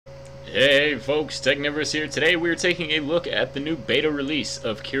Hey folks, Technivorous here. Today we're taking a look at the new beta release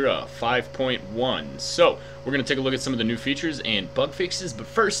of Cura 5.1. So, we're going to take a look at some of the new features and bug fixes, but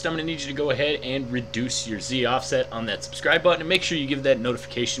first I'm going to need you to go ahead and reduce your Z offset on that subscribe button and make sure you give that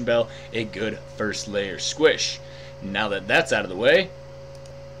notification bell a good first layer squish. Now that that's out of the way,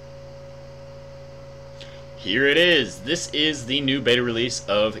 here it is. This is the new beta release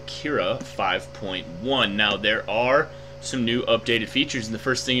of Cura 5.1. Now there are some new updated features, and the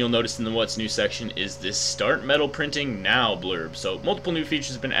first thing you'll notice in the What's New section is this Start Metal Printing Now blurb. So multiple new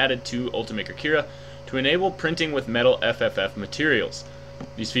features have been added to Ultimaker Cura to enable printing with metal FFF materials.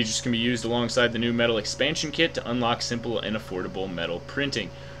 These features can be used alongside the new metal expansion kit to unlock simple and affordable metal printing.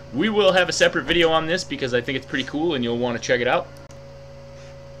 We will have a separate video on this because I think it's pretty cool and you'll want to check it out.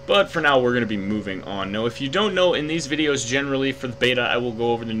 But for now, we're going to be moving on. Now, if you don't know, in these videos generally for the beta, I will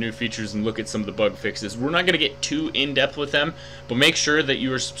go over the new features and look at some of the bug fixes. We're not going to get too in-depth with them, but make sure that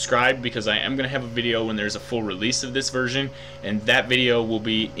you are subscribed because I am going to have a video when there's a full release of this version, and that video will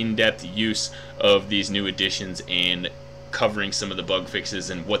be in-depth use of these new additions and covering some of the bug fixes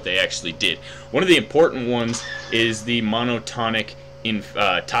and what they actually did. One of the important ones is the monotonic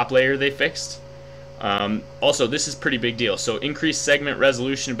top layer they fixed. Also, this is a pretty big deal. So increased segment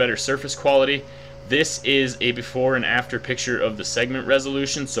resolution, better surface quality. This is a before and after picture of the segment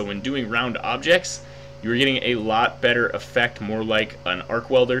resolution. So when doing round objects, you're getting a lot better effect, more like an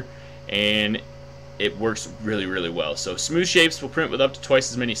arc welder, and it works really, really well. So smooth shapes will print with up to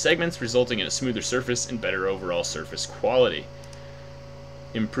twice as many segments, resulting in a smoother surface and better overall surface quality.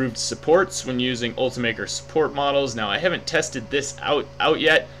 Improved supports when using Ultimaker support models. Now, I haven't tested this out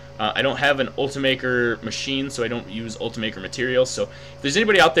yet. I don't have an Ultimaker machine, so I don't use Ultimaker materials. So if there's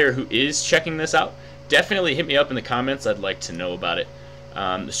anybody out there who is checking this out, definitely hit me up in the comments. I'd like to know about it.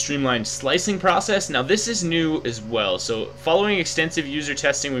 The streamlined slicing process. Now this is new as well. So following extensive user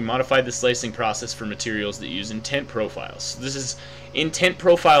testing, we modified the slicing process for materials that use intent profiles. So this is intent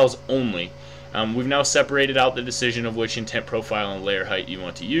profiles only. We've now separated out the decision of which intent profile and layer height you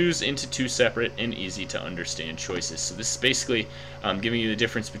want to use into two separate and easy to understand choices. So this is basically giving you the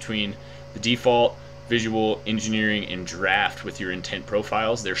difference between the default, visual, engineering, and draft with your intent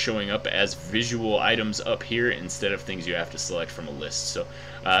profiles. They're showing up as visual items up here instead of things you have to select from a list. So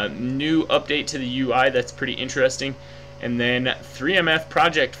new update to the UI, that's pretty interesting. And then 3MF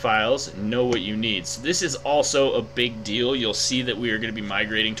project files, know what you need. So this is also a big deal. You'll see that we are going to be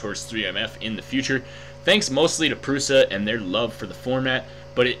migrating towards 3MF in the future, thanks mostly to Prusa and their love for the format,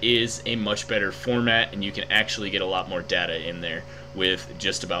 but it is a much better format and you can actually get a lot more data in there with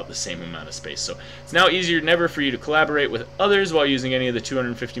just about the same amount of space. So it's now easier than ever for you to collaborate with others while using any of the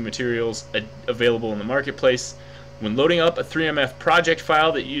 250 materials available in the marketplace. When loading up a 3MF project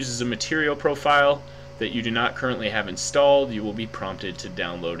file that uses a material profile that you do not currently have installed, you will be prompted to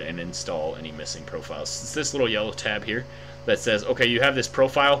download and install any missing profiles. It's this little yellow tab here that says, okay, you have this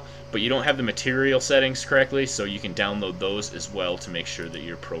profile, but you don't have the material settings correctly, so you can download those as well to make sure that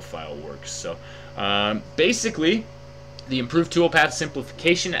your profile works. So basically, the improved toolpath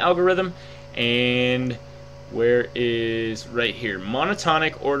simplification algorithm, and where is right here,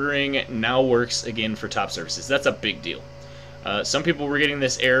 monotonic ordering now works again for top surfaces. That's a big deal. Some people were getting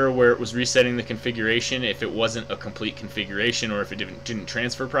this error where it was resetting the configuration if it wasn't a complete configuration or if it didn't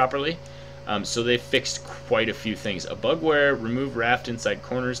transfer properly. So they fixed quite a few things. A bug where remove raft inside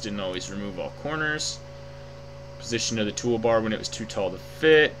corners didn't always remove all corners. Position of the toolbar when it was too tall to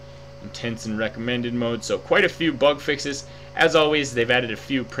fit. Intense and recommended mode. So quite a few bug fixes. As always, they've added a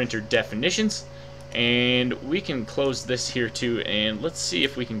few printer definitions. And we can close this here too, and let's see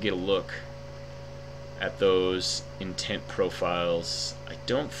if we can get a look at those intent profiles. I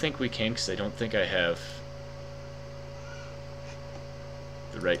don't think we can because I don't think I have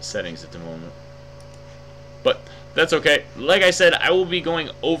the right settings at the moment. But that's okay. Like I said, I will be going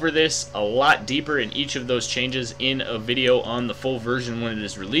over this a lot deeper in each of those changes in a video on the full version when it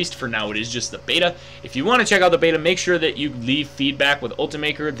is released. For now, it is just the beta. If you want to check out the beta, make sure that you leave feedback with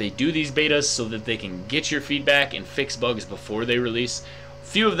Ultimaker. They do these betas so that they can get your feedback and fix bugs before they release.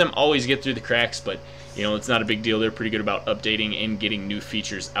 Few of them always get through the cracks, but you know, it's not a big deal. They're pretty good about updating and getting new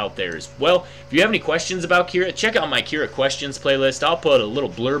features out there as well. If you have any questions about Cura, check out my Cura questions playlist. I'll put a little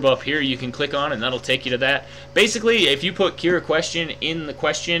blurb up here you can click on, and that'll take you to that. Basically, if you put Cura question in the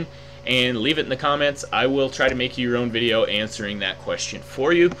question and leave it in the comments, I will try to make you your own video answering that question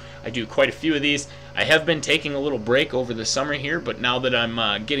for you. I do quite a few of these. I have been taking a little break over the summer here, but now that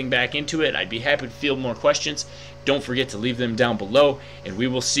I'm getting back into it, I'd be happy to field more questions. Don't forget to leave them down below, and we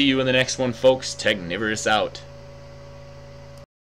will see you in the next one, folks. Technivorous out.